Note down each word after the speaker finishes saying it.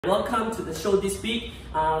Welcome to the show this week.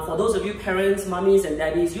 For those of you parents, mummies and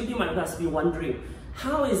daddies, you might be wondering,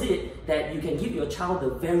 how is it that you can give your child the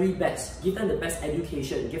very best, give them the best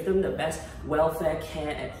education, give them the best welfare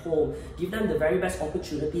care at home, give them the very best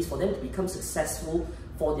opportunities for them to become successful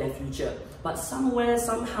for their future. But somewhere,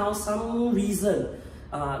 somehow, some reason,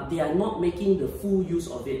 they are not making the full use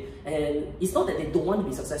of it. And it's not that they don't want to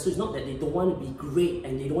be successful, it's not that they don't want to be great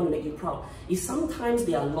and they don't want to make you proud. It's sometimes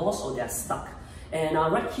they are lost or they are stuck. And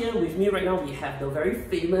right here with me right now, we have the very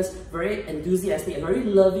famous, very enthusiastic and very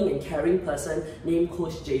loving and caring person named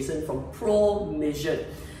Coach Jason from ProMizzion.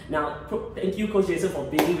 Now, thank you, Coach Jason, for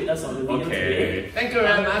being with us on the video today. Thank you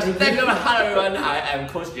very much. Thank you very much. Hello everyone, I am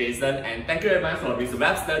Coach Jason and thank you very much for Mr.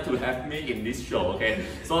 Webster to have me in this show, okay?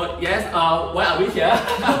 So yes, why are we here?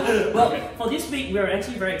 Well, for this week, we're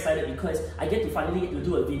actually very excited because I get to finally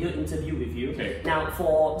do a video interview with you. Okay. Now,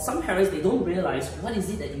 for some parents, they don't realize what is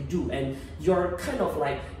it that you do, and you're kind of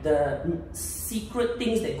like the secret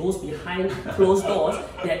things that goes behind closed doors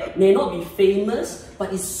that may not be famous,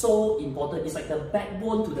 but is so important. It's like the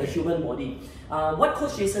backbone to the human body. What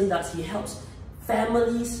Coach Jason does, he helps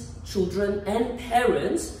families, children and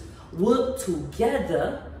parents work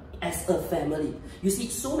together as a family. You see,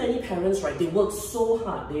 so many parents, right, they work so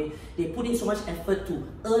hard, they put in so much effort to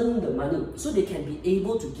earn the money so they can be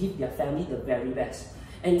able to give their family the very best.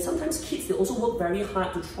 And sometimes kids, they also work very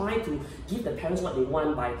hard to try to give the parents what they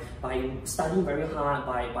want by studying very hard,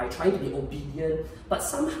 by trying to be obedient. But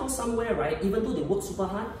somehow, somewhere, right, even though they work super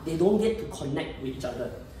hard, they don't get to connect with each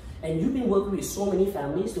other. And you've been working with so many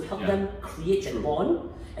families to help them create that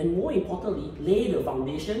bond, and more importantly, lay the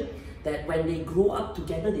foundation that when they grow up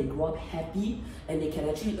together, they grow up happy and they can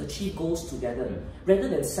actually achieve goals together. Rather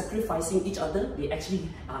than sacrificing each other, they actually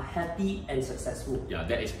are happy and successful. Yeah,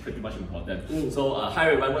 that is pretty much important. So, hi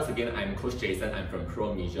everyone, once again, I'm Coach Jason, I'm from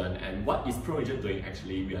ProMizzion. And what is ProMizzion doing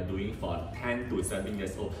actually? We are doing for 10 to 17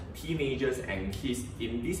 years old teenagers and kids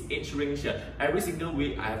in this age range here. Every single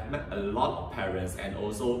week, I have met a lot of parents and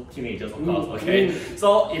also teenagers, of course, okay?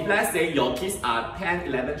 So, if let's say your kids are 10,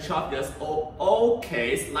 11, 12 years old,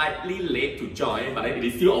 okay, slightly late to join, but it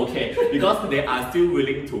is still okay because they are still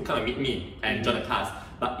willing to come and meet me and join the class.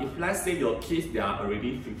 But if let's say your kids, they are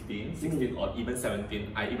already 15, 16 or even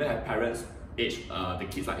 17, I even have parents age, the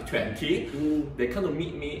kids like 20, they come to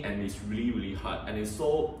meet me and it's really hard, and it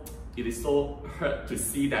is so hurt to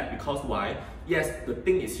see that. Because why? Yes, the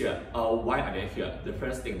thing is here, why are they here? The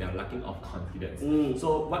first thing, they're lacking of confidence.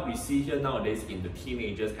 So what we see here nowadays in the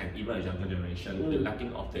teenagers and even the younger generation, the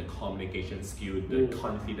lacking of the communication skill, the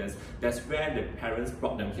confidence, that's where the parents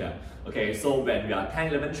brought them here. Okay, so when we are 10,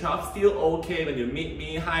 11, 12, still okay, when you meet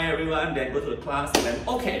me, hi everyone, then go to the class, and then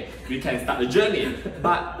okay, we can start the journey.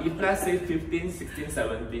 But if let's say 15, 16,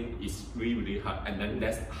 17, it's really hard, and then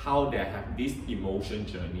that's how they have this emotion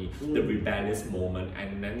journey, the rebellious moment,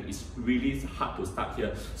 and then it's really hard to start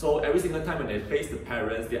here. So every single time when they face the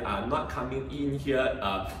parents, they are not coming in here.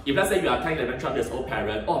 If let's say you are 10, 11, 12 years old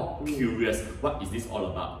parent, curious, what is this all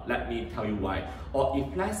about? Let me tell you why. Or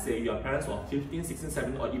if let's say your parents were 15, 16,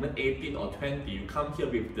 17 or even 18 or 20, you come here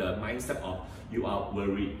with the mindset of you are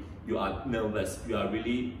worried, you are nervous, you are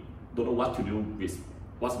really don't know what to do with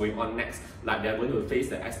what's going on next. Like they're going to face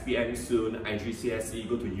the SPM soon, IGCSE,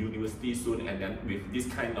 go to university soon, and then with this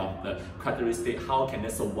kind of characteristic, how can they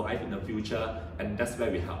survive in the future? And that's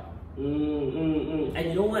where we help. And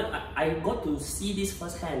you know what? I got to see this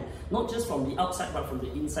firsthand, not just from the outside, but from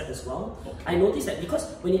the inside as well. I noticed that because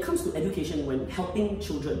when it comes to education, when helping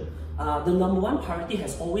children, the number one priority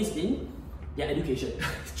has always been their education,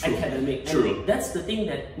 academic. And that's the thing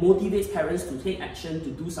that motivates parents to take action, to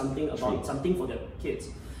do something about something for their kids.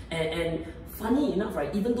 And funny enough,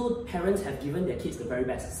 right, even though parents have given their kids the very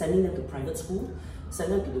best, sending them to private school,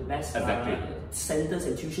 send them to the best centers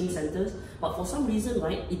and tuition centers, but for some reason,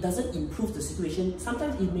 right, it doesn't improve the situation.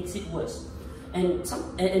 Sometimes it makes it worse. And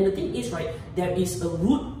the thing is, right, there is a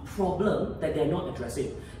root problem that they're not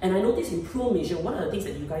addressing. And I noticed in ProMizzion, one of the things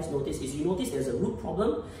that you guys notice is you notice there's a root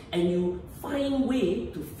problem and you find way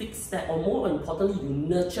to fix that, or more importantly, you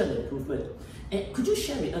nurture the improvement. And could you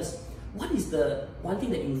share with us, what is the one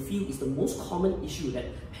thing that you feel is the most common issue that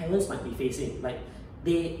parents might be facing? Like,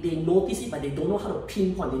 they notice it, but they don't know how to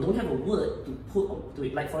pinpoint, they don't have a word to put to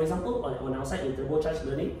it. Like for example, on our side in TurboCharge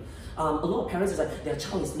Learning, a lot of parents is like, their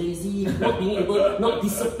child is lazy, not being able, not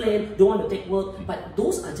disciplined, don't want to take work, but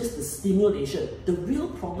those are just the stimulation. The real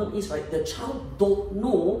problem is, right, the child don't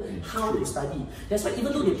know how to study. That's why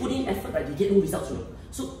even though they put in effort, right, they get no results.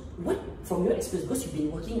 So what, from your experience, because you've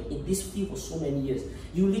been working in this field for so many years,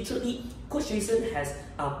 you literally, Coach Jason has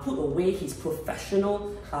put away his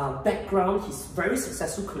professional background, his very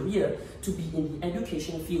successful career to be in the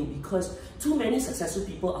education field, because too many successful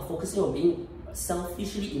people are focusing on being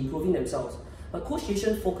selfishly improving themselves. But Coach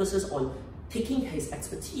Jason focuses on taking his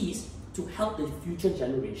expertise to help the future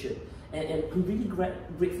generation. And I'm really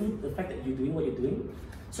grateful for the fact that you're doing what you're doing.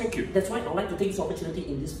 So thank you. That's why I'd like to take this opportunity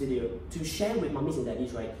in this video to share with mummies and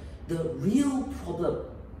daddies, right, the real problem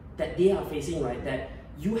that they are facing, right, that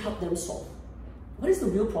you help them solve. What is the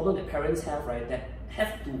real problem that parents have, right, that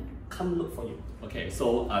have to come look for you? Okay,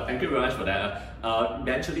 so thank you very much for that.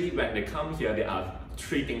 Eventually, when they come here, there are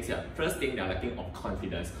three things here. First thing, they are lacking of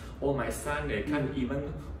confidence. Oh, my son, they can't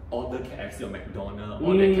even order KFC or McDonald's,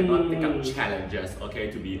 or they cannot take up challenges,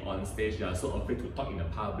 okay, to be on stage. They are so afraid to talk in the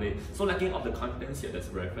public. So lacking of the confidence here, that's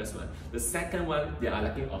the very first one. The second one, they are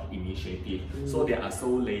lacking of initiative. So they are so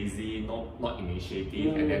lazy, not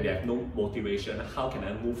initiative, and then they have no motivation. How can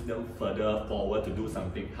I move them further forward to do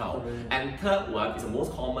something? How? And third one is the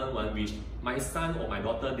most common one, which my son or my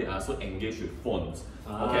daughter, they are so engaged with phones.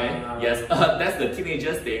 Okay, yes, that's the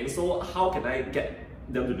teenagers thing. So how can I get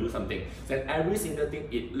them to do something? Then every single thing,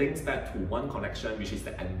 it links back to one connection, which is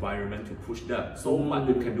the environment to push them. So what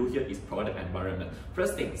we can do here is provide the environment.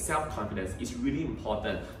 First thing, self-confidence is really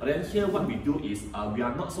important. But then here what we do is we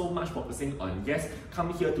are not so much focusing on, yes,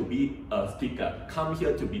 come here to be a speaker, come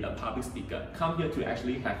here to be a public speaker, come here to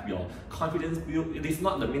actually have your confidence built. It is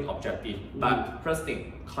not the main objective. But first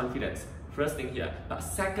thing, confidence. First thing here. But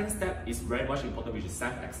second step is very much important, which is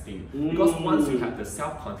self-esteem. Because once you have the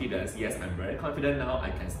self-confidence, yes, I'm very confident now,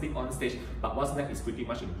 I can speak on stage, but what's next is pretty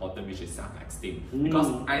much important, which is self-esteem. Because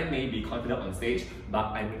I may be confident on stage, but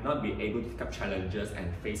I may not be able to take up challenges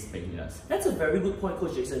and face failures. That's a very good point,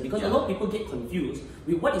 Coach Jason, because a lot of people get confused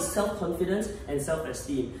with what is self-confidence and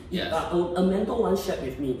self-esteem. Yes. A mentor once shared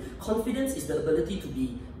with me, confidence is the ability to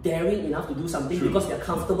be daring enough to do something because they're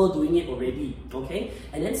comfortable doing it already, okay?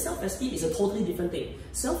 And then self-esteem is a totally different thing.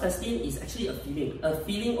 Self-esteem is actually a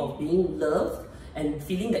feeling of being loved and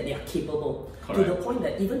feeling that they are capable. Correct. To the point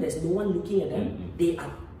that even there's no one looking at them, they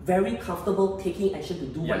are very comfortable taking action to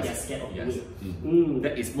do what they're scared of doing.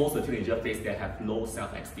 That is most of the teenagers face. They have low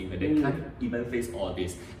self-esteem and they can't even face all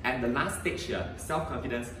this. And the last stage here,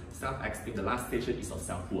 self-confidence, self-esteem, the last stage is of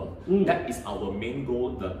self-worth. That is our main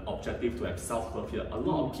goal, the objective, to have self-worth here. A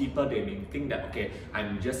lot of people, they may think that, okay,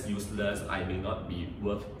 I'm just useless, I may not be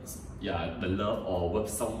worth the love or worth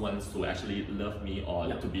someone to actually love me or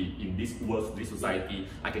to be in this world, this society.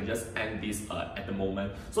 I can just end this at the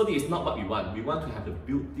moment. So this is not what we want. We want to have to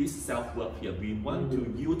build this self-worth here. We want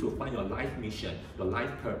you to find your life mission, your life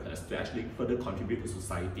purpose, to actually further contribute to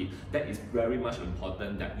society. That is very much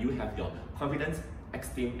important, that you have your confidence,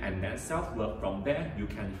 esteem, and then self-worth. From there, you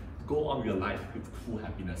can go on with your life with full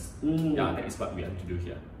happiness. Yeah, that is what we have to do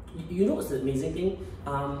here. You know what's the amazing thing?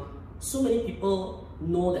 So many people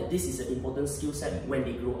know that this is an important skill set when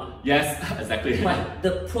they grow up. Yes, exactly. But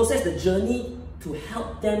the process, the journey to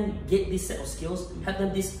help them get this set of skills, help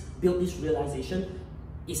them build this realization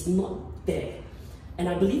is not there. And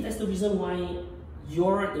I believe that's the reason why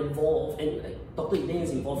you're involved and Dr. Elaine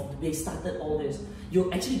is involved. They started all this.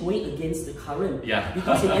 You're actually going against the current. Yeah.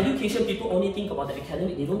 Because in education, people only think about the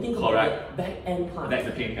academic. They don't think about the back end part. That's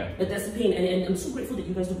the pain. That's the pain. And I'm so grateful that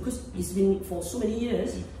you guys do, because it's been for so many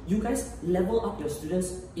years. You guys level up your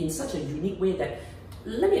students in such a unique way that,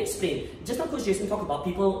 let me explain. Just now Coach Jason talked about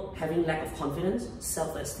people having lack of confidence,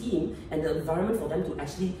 self-esteem, and the environment for them to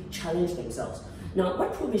actually challenge themselves. Now,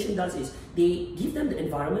 what ProMizzion does is they give them the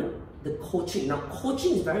environment, the coaching. Now,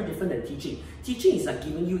 coaching is very different than teaching. Teaching is like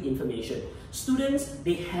giving you information. Students,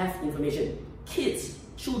 they have information. Kids,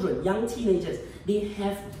 children, young teenagers, they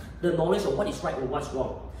have the knowledge of what is right and what's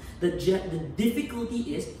wrong. The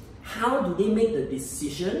difficulty is, how do they make the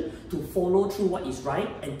decision to follow through what is right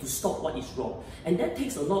and to stop what is wrong? And that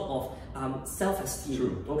takes a lot of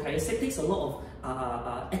self-esteem. Okay, it takes a lot of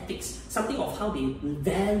ethics, something of how they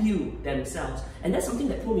value themselves. And that's something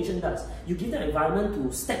that ProMizzion does. You give them an environment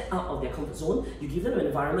to step out of their comfort zone. You give them an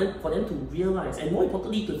environment for them to realize, and more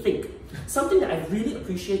importantly, to think. Something that I really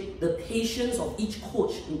appreciate, the patience of each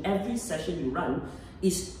coach in every session you run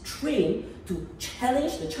is trained to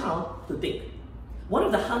challenge the child to think. One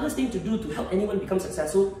of the hardest things to do to help anyone become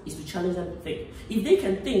successful is to challenge them to think. If they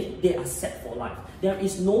can think, they are set for life. There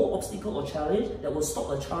is no obstacle or challenge that will stop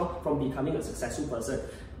a child from becoming a successful person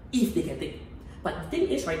if they can think. But the thing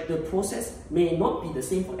is, right, the process may not be the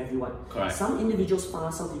same for everyone. Correct. Some individuals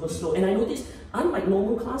fast, some people slow. And I notice, unlike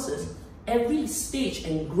normal classes, every stage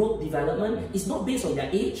and growth development is not based on their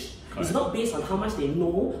age, Correct. It's not based on how much they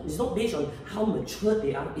know, it's not based on how mature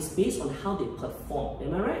they are, it's based on how they perform.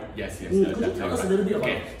 Am I right? Yes, yes. Could you tell us a little bit about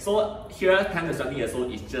it? Okay, so here 10 to 17 years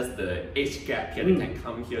old is just the age gap here. They can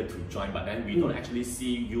come here to join, but then we don't actually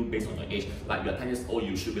see you based on your age. Like you're 10 years old,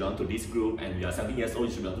 you should belong to this group, and you're 17 years old,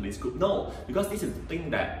 you should belong to this group. No, because this is the thing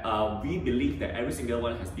that we believe that every single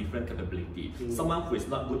one has different capability. Someone who is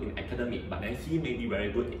not good in academic, but then he may be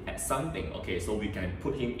very good at something. Okay, so we can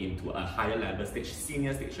put him into a higher level stage,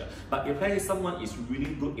 senior stage. But if let's say someone is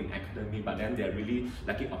really good in academic, but then they're really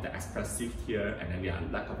lacking of the expressive here, and then they are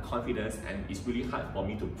lack of confidence, and it's really hard for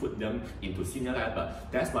me to put them into senior level.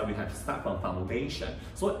 That's why we have to start from foundation.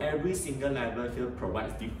 So every single level here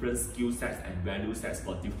provides different skill sets and value sets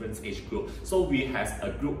for different age group. So we have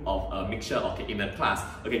a group of a mixture. Okay, in a class.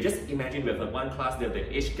 Okay, just imagine we have one class there.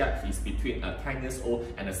 The age gap is between a 10 years old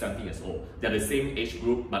and a 17 years old. They're the same age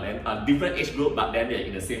group, but then a different age group, but then they're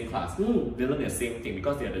in the same class. They learn the same thing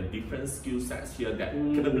because they have the different skill sets here. That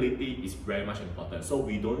capability is very much important. So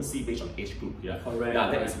we don't see based on age group here. Correct.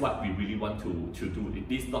 Yeah, that is what we really want to do.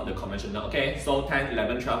 This is not the conventional. Okay, so 10,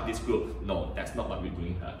 11, 12, this group. No, that's not what we're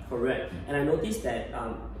doing here. Correct. And I noticed that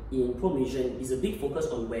in ProMizzion is a big focus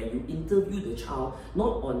on where you interview the child,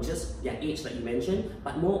 not on just their age like you mentioned,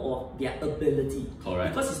 but more of their ability.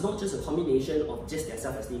 Correct. Because it's not just a combination of just their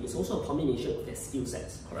self-esteem, it's also a combination of their skill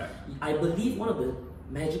sets. Correct. I believe one of the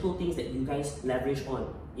magical things that you guys leverage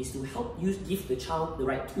on is to help you give the child the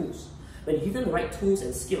right tools. When you give them the right tools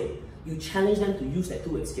and skill, you challenge them to use that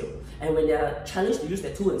tool and skill. And when they are challenged to use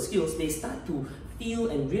that tool and skills, they start to feel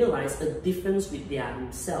and realize a difference with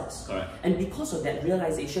themselves. Correct. And because of that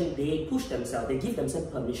realization, they push themselves, they give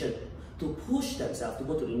themselves permission to push themselves to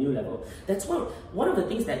go to the new level. That's one of the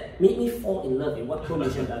things that made me fall in love in what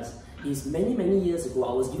ProMizzion does. Is many years ago,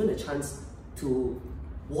 I was given a chance to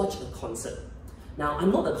watch a concert. Now,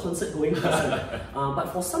 I'm not a concert-going person, but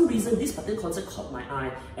for some reason, this particular concert caught my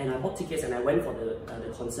eye, and I bought tickets and I went for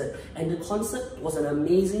the concert. And the concert was an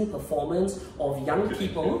amazing performance of young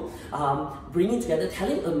people bringing together,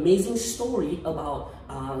 telling an amazing story about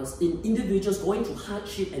individuals going through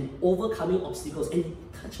hardship and overcoming obstacles, and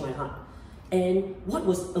it touched my heart. And what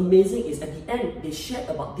was amazing is at the end, they shared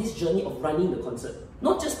about this journey of running the concert.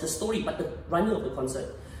 Not just the story, but the running of the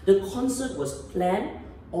concert. The concert was planned,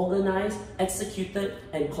 organized, executed,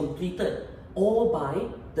 and completed all by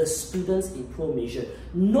the students in ProMizzion.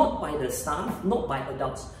 Not by the staff, not by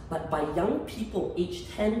adults, but by young people aged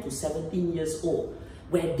 10 to 17 years old,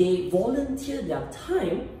 where they volunteer their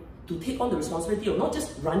time to take on the responsibility of not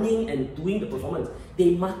just running and doing the performance.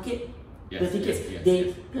 They market the tickets,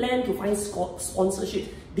 they plan to find sponsorship.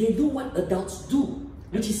 They do what adults do,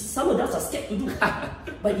 which is some adults are scared to do.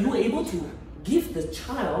 But you were able to give the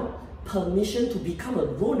child permission to become a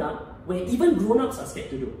grown-up where even grown-ups are scared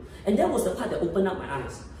to do. And that was the part that opened up my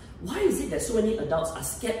eyes. Why is it that so many adults are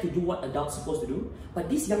scared to do what adults are supposed to do, but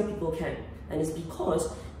these young people can? And it's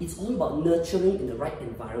because it's all about nurturing in the right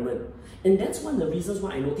environment. And that's one of the reasons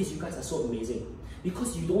why I notice you guys are so amazing.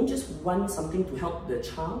 Because you don't just run something to help the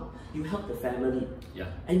child, you help the family. Yeah.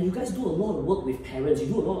 And you guys do a lot of work with parents. You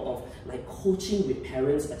do a lot of like coaching with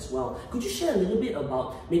parents as well. Could you share a little bit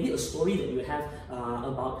about maybe a story that you have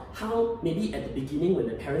about how maybe at the beginning when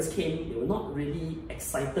the parents came, they were not really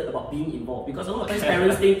excited about being involved? Because a lot of times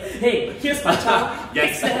parents think, hey, here's my child,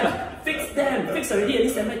 fix them, fix already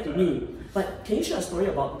and send back to me. But can you share a story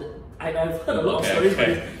about I've heard a lot of stories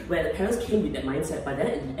where the parents came with that mindset, but then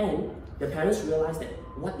at the end, the parents realized that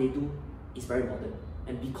what they do is very important.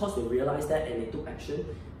 And because they realized that and they took action,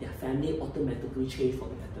 their family automatically changed for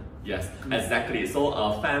the better. Yes, exactly. So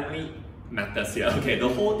family matters here. Okay, the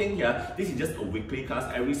whole thing here, this is just a weekly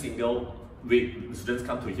class. Every single week, students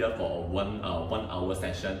come to here for a one hour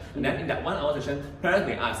session. And then in that 1 hour session, parents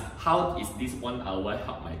may ask, how is this 1 hour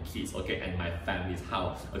help my kids, okay, and my families,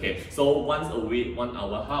 how? Okay, so once a week, 1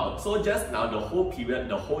 hour, how? So just now, the whole period,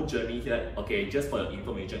 the whole journey here, okay, just for your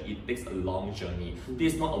information, it takes a long journey.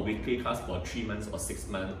 This is not a weekly class for 3 months or 6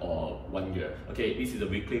 months or 1 year. Okay, this is a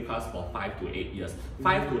weekly class for 5 to 8 years.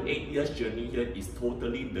 5 to 8 years journey here is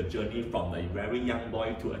totally the journey from a very young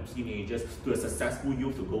boy to a teenagers to a successful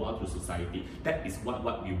youth to go out to society. That is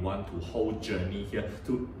what we want to whole journey here,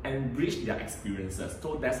 to enrich their experiences.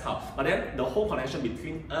 So that's how. But then the whole connection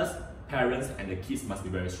between us parents and the kids must be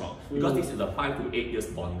very strong, because this is a 5 to 8 years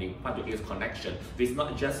bonding, 5 to 8 years connection. It's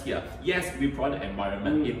not just here. Yes, we provide the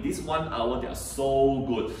environment. In this 1 hour, they are so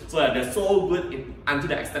good. So they're so good until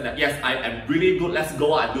the extent that, yes, I am really good, let's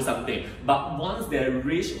go out and do something. But once they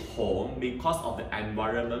reach home, because of the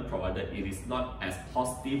environment provided, it is not as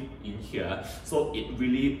positive in here. So it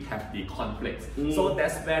really have the conflicts. So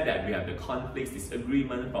that's where that we have the conflicts,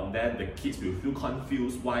 disagreement. From there, the kids will feel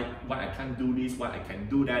confused. Why I can't do this? Why I can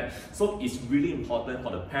do that? So it's really important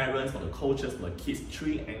for the parents, for the coaches, for the kids,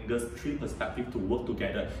 3 angles, 3 perspectives to work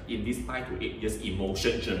together in this 5 to 8 years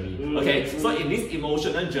emotion journey. Okay, so in this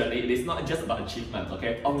emotional journey, it is not just about achievement.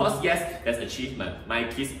 Okay, of course, yes, there's achievement. My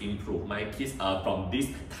kids improve. My kids are from this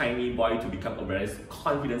tiny boy to become a very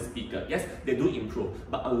confident speaker. Yes, they do improve.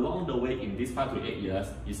 But along the way, in this 5 to 8 years,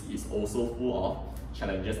 is also full of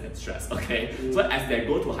challenges and stress. Okay, so as they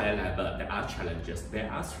go to higher level, there are challenges, there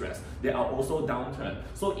are stress, there are also downturn.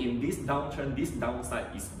 So in this downturn, this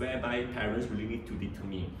downside is whereby parents really need to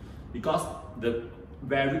determine, because the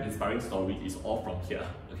very inspiring story is all from here.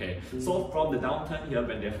 Okay, so from the downturn here,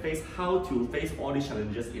 when they face how to face all these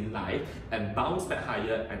challenges in life and bounce back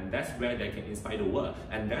higher, and that's where they can inspire the world,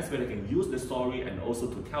 and that's where they can use the story and also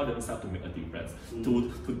to tell themselves to make a difference,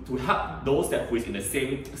 to help those that who is in the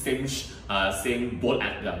same boat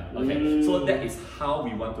as them. Okay, so that is how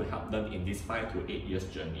we want to help them in this 5 to 8 years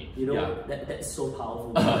journey. You know, that's so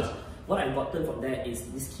powerful. Because what I've gotten from that is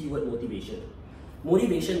this keyword motivation.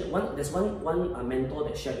 Motivation, there's one mentor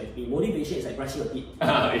that shared with me, motivation is like brushing your teeth.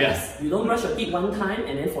 Yes. You don't brush your teeth one time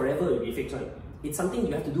and then forever it will be fixed, right? It's something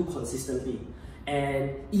you have to do consistently.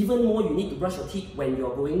 And even more, you need to brush your teeth when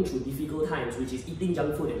you're going through difficult times, which is eating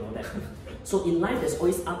junk food and all that. So in life, there's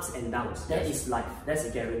always ups and downs. That is life. That's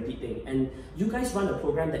a guaranteed thing. And you guys run a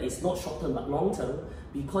program that is not short-term but long-term,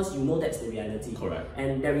 because you know that's the reality. Correct.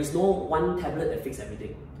 And there is no one tablet that fixes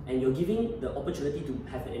everything. And you're giving the opportunity to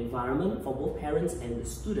have an environment for both parents and the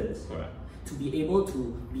students. Correct. To be able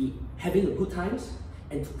to be having the good times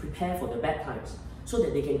and to prepare for the bad times, so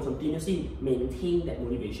that they can continuously maintain that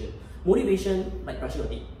motivation. Motivation, like brushing your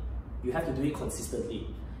teeth, you have to do it consistently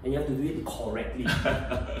and you have to do it correctly.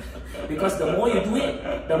 Because the more you do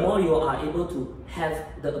it, the more you are able to have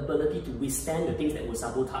the ability to withstand the things that will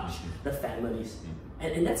sabotage the families.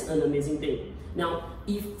 And that's an amazing thing. Now,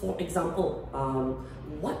 if for example,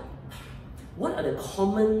 what are the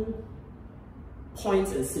common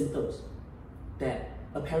points and symptoms that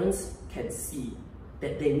a parents can see,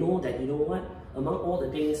 that they know that, you know what, among all the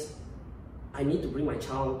things, I need to bring my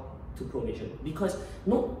child to ProMizzion? Because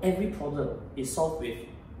not every problem is solved with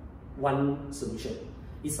one solution.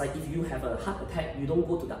 It's like if you have a heart attack, you don't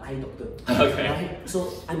go to the eye doctor. Okay. Right?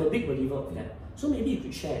 So I'm a big believer of that. So maybe you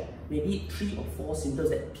could share maybe 3 or 4 symptoms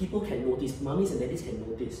that people can notice, mommies and daddies can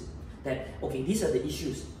notice, that, okay, these are the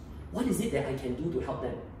issues. What is it that I can do to help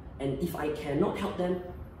them? And if I cannot help them,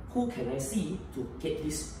 who can I see to get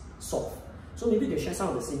this solved? So maybe you can share some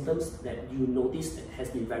of the symptoms that you notice that has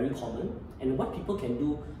been very common, and what people can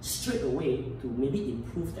do straight away to maybe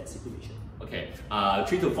improve that situation. Okay,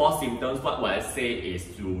 3 to 4 symptoms. What I say is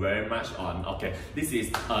to very much on, okay, this is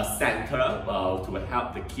a center to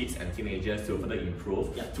help the kids and teenagers to further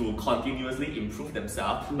improve, to continuously improve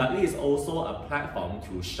themselves, but it is also a platform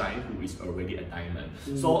to shine who is already a diamond.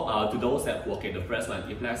 So to those that, okay, the first one,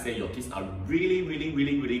 if let's say your kids are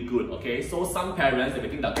really good, okay, so some parents, they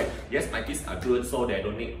think that, okay, yes, my kids are good, so they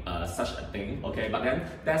don't need such a thing, okay, but then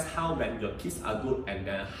that's how when your kids are good, and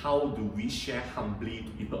then how do we share humbly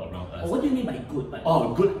to people around us? What do you mean by good?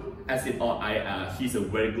 Good as in, he's a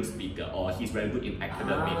very good speaker, or he's very good in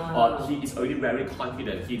academic, or he is already very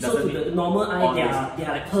confident. He doesn't. So to the normal eye, they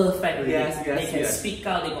are like perfect. They can speak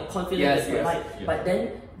out. They got confidence. But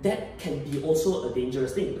then that can be also a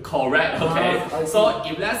dangerous thing. Correct. Okay. So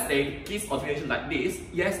if let's say kids or teenagers like this,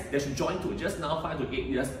 yes, they should join to just now 5 to 8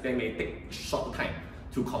 years. They may take short time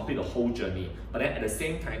to complete the whole journey, but then at the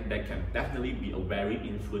same time, they can definitely be a very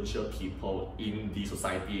influential people in the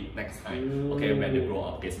society next time, okay, when they grow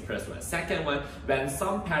up. Okay, so first one. Second one, when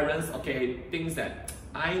some parents, okay, thinks that,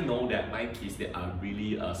 I know that my kids, they are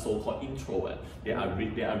really so-called introvert. They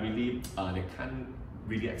can't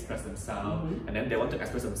really express themselves, and then they want to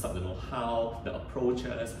express themselves, you know, how, the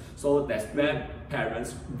approaches. So that's where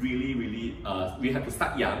parents really, we have to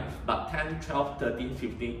start young, but 10, 12, 13,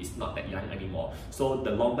 15 is not that young anymore. So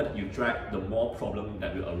the longer that you drag, the more problem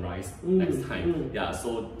that will arise next time. Yeah,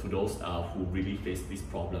 so to those who really face these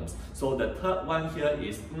problems. So the third one here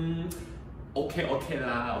is, okay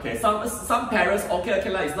lah. Okay, some parents,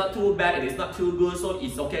 okay lah, it's not too bad and it's not too good, so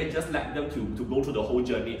it's okay, just let them to go through the whole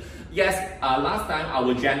journey. Yes, last time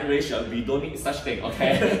our generation, we don't need such thing,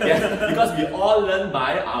 okay? Yes, because we all learn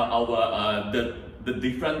by the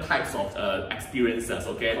different types of experiences,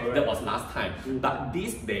 okay? Correct. That was last time. But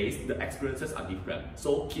these days, the experiences are different.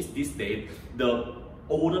 So kids these days, the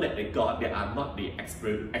older that they got, they are not the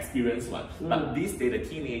experienced one. But these days, the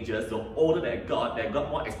teenagers, the older they got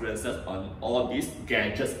more experiences on all these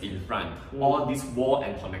gadgets in front, all these wall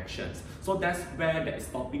and connections. So that's where that is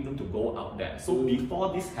stopping them to go out there. So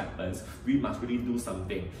before this happens, we must really do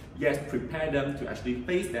something. Yes, prepare them to actually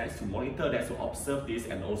face that, to monitor that, to observe this,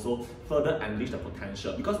 and also further unleash the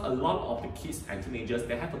potential. Because a lot of the kids and teenagers,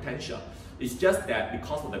 they have potential. It's just that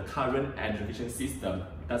because of the current education system,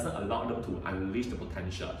 doesn't allow them to unleash the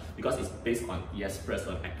potential, because it's based on, yes, first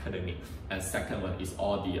one, academic, and second one is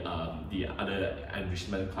all the other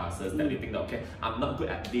enrichment classes that they think that, okay, I'm not good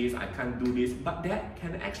at this, I can't do this, but they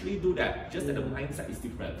can actually do that, just that the mindset is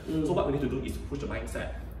different. So what we need to do is push the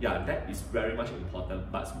mindset. Yeah, that is very much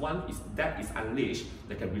important, but one is that is unleashed,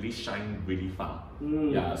 they can really shine really far.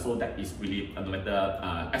 Yeah, so that is really, no matter,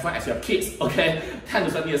 as long as you have kids, okay, 10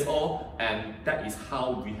 to 20 years old, and that is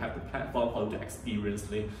how we have the platform for them to experience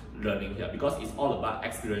learning here, because it's all about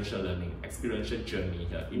experiential learning, experiential journey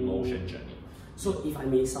here, emotion journey. So if I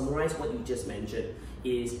may summarize what you just mentioned,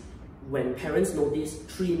 is when parents notice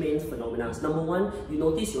three main phenomena. Number one, you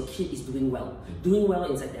notice your kid is doing well. Doing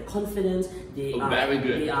well is that they're confident, they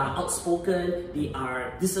are outspoken, they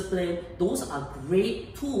are disciplined. Those are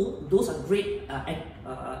great tools, those are great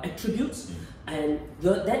attributes, and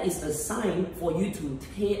that is a sign for you to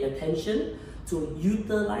pay attention, to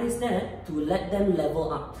utilize that, to let them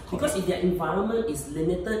level up. Because if their environment is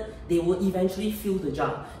limited, they will eventually fill the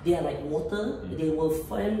jar. They are like water, they will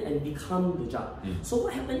find and become the jar. So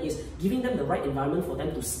what happens is giving them the right environment for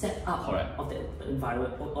them to step up of that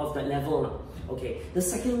environment, of that level. Okay. The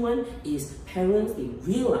second one is parents, they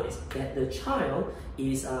realize that the child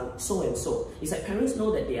is so and so. It's like parents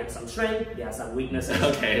know that there are some strengths, there are some weaknesses.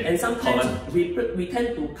 Okay. And sometimes we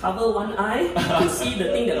tend to cover one eye to see the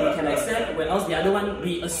thing that we can accept, whereas the other one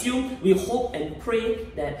we assume, we hope and pray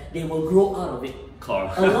that they will grow out of it.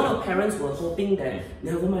 A lot of parents were hoping that,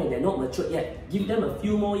 never mind, they're not matured yet, give them a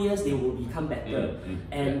few more years, they will become better.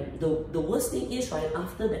 And the worst thing is, right,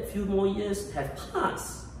 after that few more years have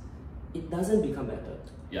passed, it doesn't become better.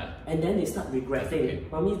 Yeah. And then they start regretting.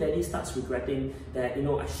 Mommy, daddy starts regretting that, you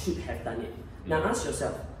know, I should have done it. Now ask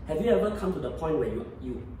yourself, have you ever come to the point where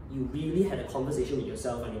you really had a conversation with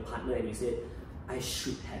yourself and your partner and you said, I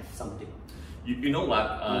should have something? You know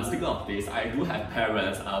what, speaking of this, I do have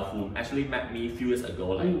parents who actually met me a few years ago,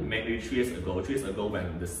 like maybe 3 years ago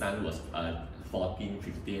when the son was 14,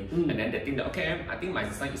 15, and then they think that, okay, I think my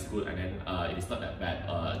son is good, and then it is not that bad,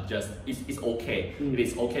 it's okay, it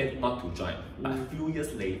is okay not to join. But a few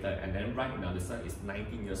years later, and then right now the son is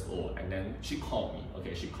 19 years old, and then she called me,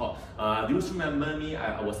 okay, do you remember me?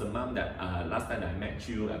 I was the mom that last time I met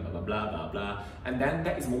you, and blah, blah, blah, blah, blah. And then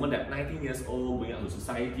that is the moment that 19 years old, going out to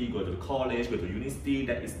society, go to college, go to university,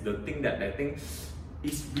 that is the thing that I think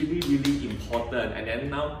is really, really important. And then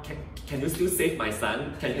now, can you still save my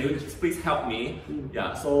son? Can you please help me?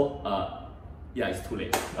 Yeah, so yeah, it's too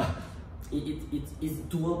late. It's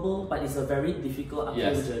doable, but it's a very difficult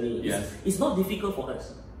uphill journey. It's not difficult for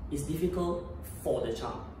us, it's difficult for the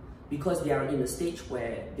child, because they are in a stage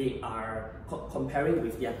where they are comparing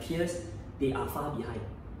with their peers, they are far behind.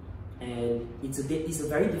 And it's a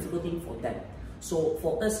very difficult thing for them. So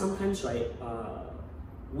for us sometimes, right,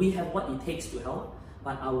 we have what it takes to help,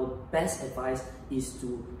 but our best advice is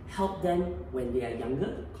to help them when they are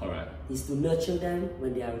younger. Is to nurture them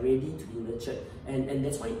when they are ready to be nurtured. And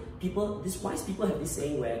that's why wise people have this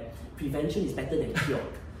saying where prevention is better than cure.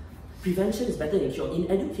 Prevention is better than cure. In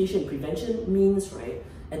education, prevention means, right,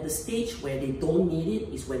 at the stage where they don't need it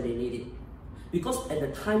is when they need it. Because at the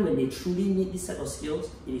time when they truly need this set of skills,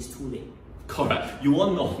 it is too late. You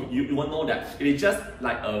won't know. You won't know that. It is just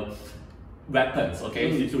like a weapons,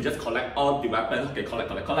 okay? You just collect all the weapons, okay,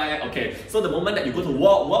 collect, okay. So the moment that you go to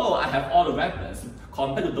war, whoa, I have all the weapons,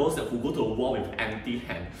 compared to those who go to war with empty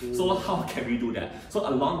hand. So how can we do that? So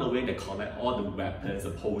along the way, they collect all the weapons, the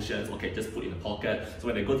potions, okay, just put in the pocket. So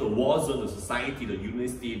when they go to war zone, the society, the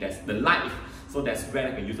university, that's the life. So that's where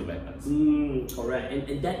they can use the weapons. Correct,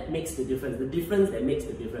 and that makes the difference. The difference that makes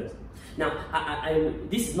the difference. Now,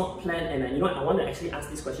 this is not planned, and you know what, I want to actually ask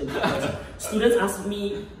this question because students ask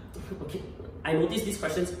me, okay, I noticed these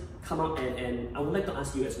questions come up, and I would like to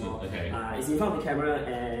ask you as well. It's in front of the camera,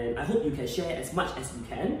 and I hope you can share as much as you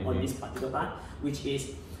can on this particular part, which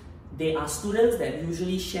is, they are students that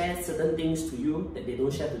usually share certain things to you that they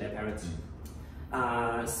don't share to their parents.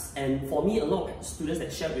 And for me, a lot of students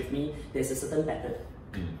that share with me, there's a certain pattern.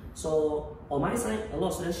 So on my side, a lot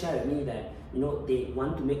of students share with me that they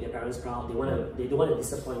want to make their parents proud, they don't want to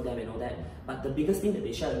disappoint them and all that. But the biggest thing that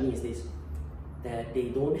they share with me is this, that they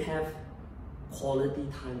don't have quality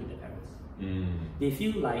time with their parents. They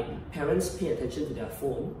feel like parents pay attention to their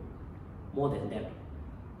phone more than them,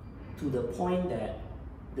 to the point that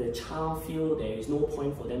the child feel there is no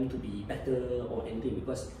point for them to be better or anything,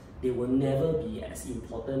 because they will never be as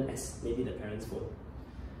important as maybe the parents' phone.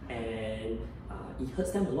 And it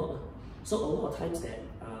hurts them a lot. So a lot of times that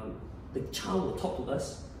the child will talk to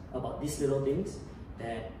us about these little things,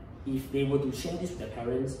 that if they were to share this with their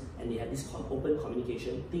parents and they have this open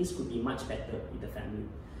communication, things could be much better with the family.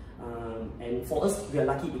 And for us, we are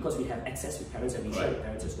lucky because we have access with parents and we share with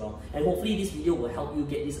parents as well. And hopefully this video will help you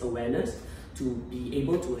get this awareness to be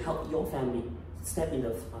able to help your family step in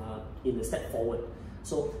the step forward.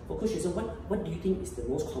 So for Coach Jason, what do you think is the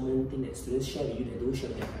most common thing that students share with you that don't share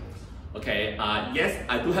with their parents? Okay, yes,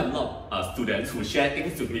 I do have a lot of students who share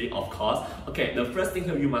things to me, of course. Okay, the first thing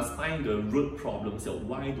here, you must find the root problem. So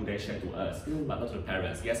why do they share to us, but not to the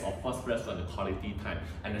parents? Yes, of course, first on the quality time.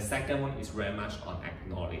 And the second one is very much on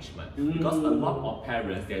acknowledgement. Because a lot of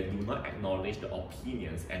parents, they do not acknowledge the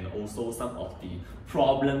opinions and also some of the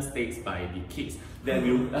problem states by the kids. Then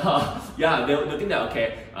they'll think that,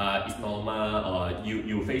 okay, it's normal, or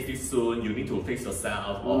you face this soon, you need to face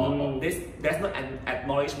yourself, or there's no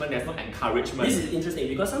acknowledgement, there's no encouragement. This is interesting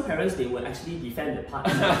because some parents, they will actually defend the part.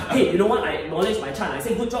 Hey, you know what? I acknowledge my child. I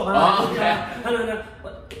say good job. No.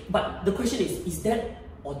 But the question is that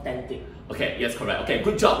authentic? Okay, yes, correct. Okay,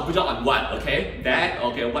 good job. Good job on what? Okay, that.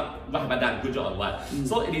 Okay, what have I done? Good job on what?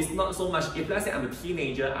 So it is not so much. If let's say I'm a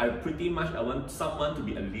teenager, I want someone to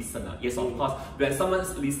be a listener. Yes, of course. When someone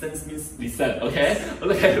listens means listen. Okay.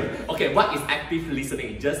 Okay. What is active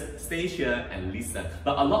listening? Just stay here and listen.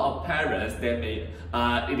 But a lot of parents, they may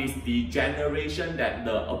it is the generation that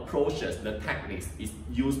the approaches, the techniques is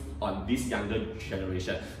used on this younger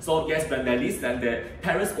generation. So yes, when they listen, the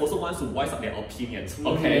parents also want to voice out their opinions.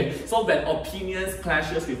 Okay. So when opinions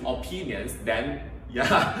clashes with opinions, then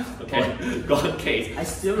gone case. I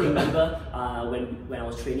still remember when I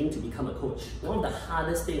was training to become a coach, one of the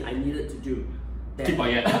hardest things I needed to do keep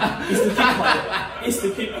quiet. is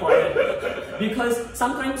to keep quiet. Because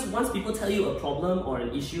sometimes once people tell you a problem or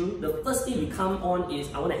an issue, the first thing we come on is,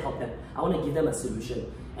 I want to help them. I want to give them a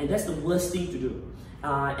solution. And that's the worst thing to do.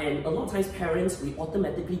 And a lot of times parents, we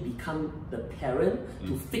automatically become the parent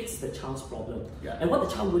to fix the child's problem. And what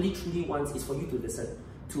the child really truly wants is for you to listen,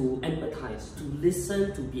 to empathize, to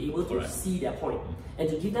listen, to be able to see their point, and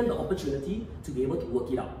to give them the opportunity to be able to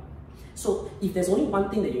work it out. So if there's only one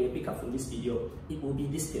thing that you can pick up from this video, it will be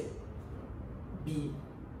this tip. Be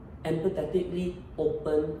empathetically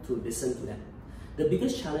open to listen to them. The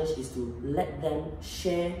biggest challenge is to let them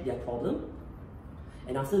share their problem,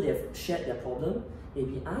 and after they've shared their problem,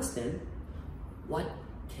 maybe ask them, what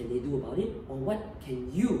can they do about it, or what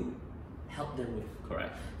can you help them with?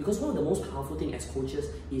 Correct. Because one of the most powerful things as coaches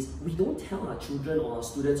is we don't tell our children or our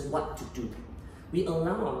students what to do. We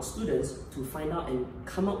allow our students to find out and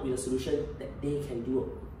come up with a solution that they can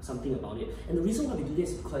do something about it. And the reason why we do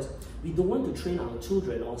this is because we don't want to train our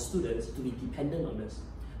children or students to be dependent on us.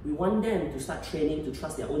 We want them to start training to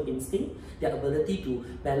trust their own instinct, their ability to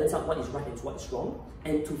balance out what is right and what is wrong,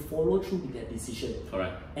 and to follow through with their decision.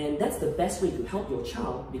 Correct. And that's the best way to help your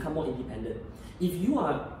child become more independent. If you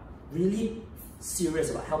are really serious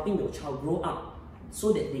about helping your child grow up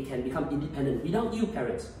so that they can become independent without you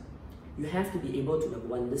parents, you have to be able to, number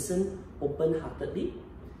one, listen open-heartedly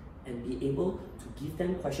and be able to give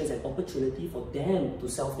them questions and opportunity for them to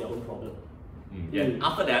solve their own problem.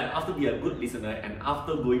 After that, after being a good listener and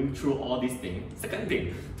after going through all these things, second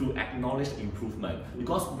thing, to acknowledge improvement.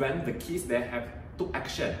 Because when the kids they have took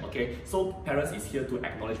action, okay, so parents is here to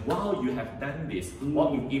acknowledge, wow, you have done this,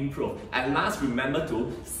 wow, you improved. At last, remember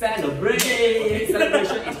to celebrate. Okay,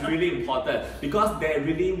 celebration is really important because they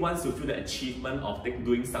really want to feel the achievement of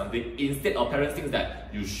doing something instead of parents think that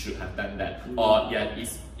you should have done that, or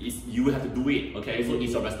you have to do it, okay, so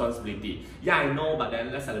it's your responsibility. Yeah, I know, but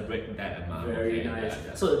then let's celebrate that. Very nice.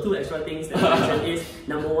 So the two extra things that I mentioned is,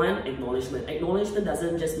 number one, acknowledgement. Acknowledgement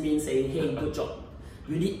doesn't just mean saying, hey, good job.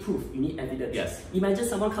 You need proof, you need evidence. Yes. Imagine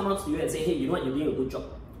someone come up to you and say, hey, you know what, you're doing a good job.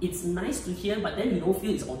 It's nice to hear, but then you don't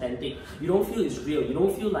feel it's authentic. You don't feel it's real. You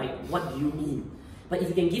don't feel like, what do you mean? But if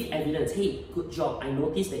you can give evidence, hey, good job, I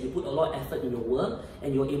noticed that you put a lot of effort in your work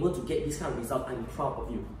and you're able to get this kind of result, I'm proud of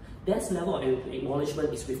you. That level of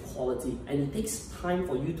acknowledgement is with quality, and it takes time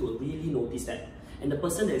for you to really notice that. And the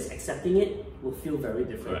person that is accepting it will feel very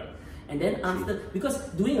different. And then after, because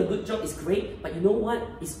doing a good job is great, but you know what?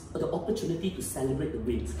 It's the opportunity to celebrate the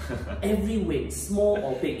wins. Every win, small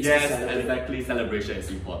or big, is to celebrate. Exactly. Celebration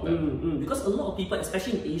is important. Because a lot of people,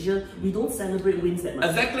 especially in Asia, we don't celebrate wins that much.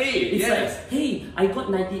 Exactly. It's like, hey, I got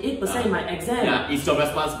 98% in my exam. Yeah, it's your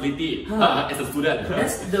responsibility as a student.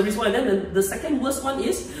 That's the reason why. And then the second worst one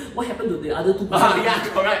is what happened to the other 2%. Yeah,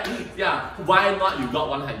 correct. Yeah, why not you got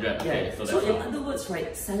 100? Okay, so in other words,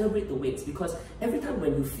 right, celebrate the wins, because every time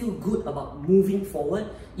when you feel good about moving forward,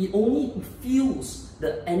 it only fuels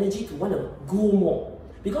the energy to want to go more.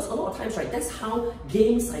 Because a lot of times, right, that's how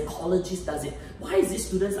game psychologists does it. Why is these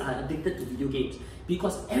students are addicted to video games?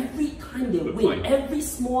 Because every time they win, every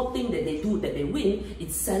small thing that they do that they win,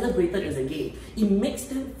 it's celebrated in the game. It makes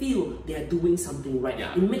them feel they are doing something right.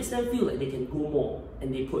 Yeah. It makes them feel like they can go more,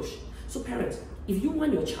 and they push. So parents, if you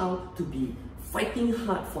want your child to be fighting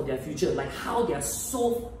hard for their future, like how they are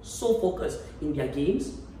so focused in their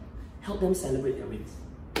games, help them celebrate their wins.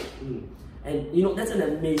 And you know, that's an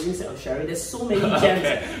amazing set of sharing. There's so many gems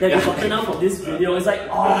that we've gotten out from this video. It's like,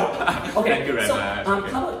 oh, okay. Thank you very much.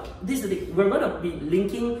 How about this? We're going to be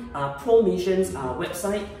linking ProMizzion's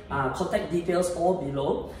website, contact details all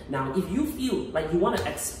below. Now, if you feel like you want to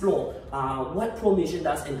explore what ProMizzion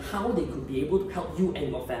does and how they could be able to help you and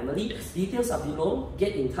your family, details are below.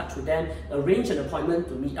 Get in touch with them, arrange an appointment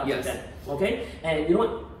to meet up with them. Okay? And you know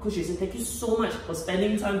what? Coach Jason, thank you so much for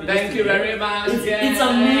spending time with us. Thank you very much. It's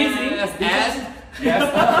amazing.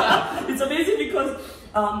 Yes. It's amazing because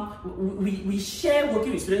we share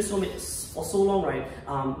working with students for so long,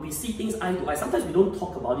 right? We see things eye to eye. Sometimes we don't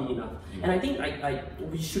talk about it enough. And I think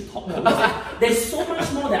we should talk more. There's so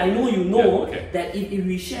much more that I know you know that if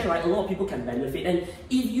we share, right, a lot of people can benefit. And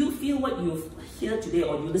if you feel what you've heard today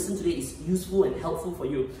or you listen today is useful and helpful for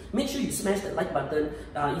you, make sure you smash that like button.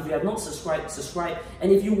 If you have not subscribed, subscribe.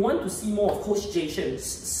 And if you want to see more of Coach Jason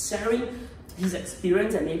sharing his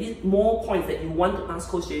experience and maybe more points that you want to ask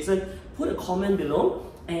Coach Jason, put a comment below.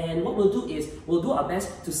 And what we'll do is, we'll do our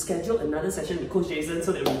best to schedule another session with Coach Jason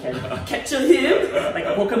so that we can capture him, like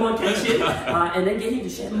a Pokemon catch him, and then get him to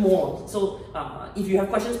share more. So if you have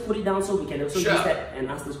questions, put it down so we can also use that and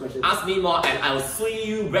ask those questions. Ask me more and I'll see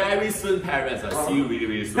you very soon, parents. I'll see you really,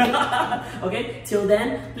 really soon. Okay, till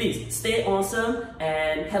then, please stay awesome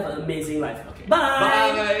and have an amazing life. Okay.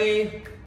 Bye! Bye!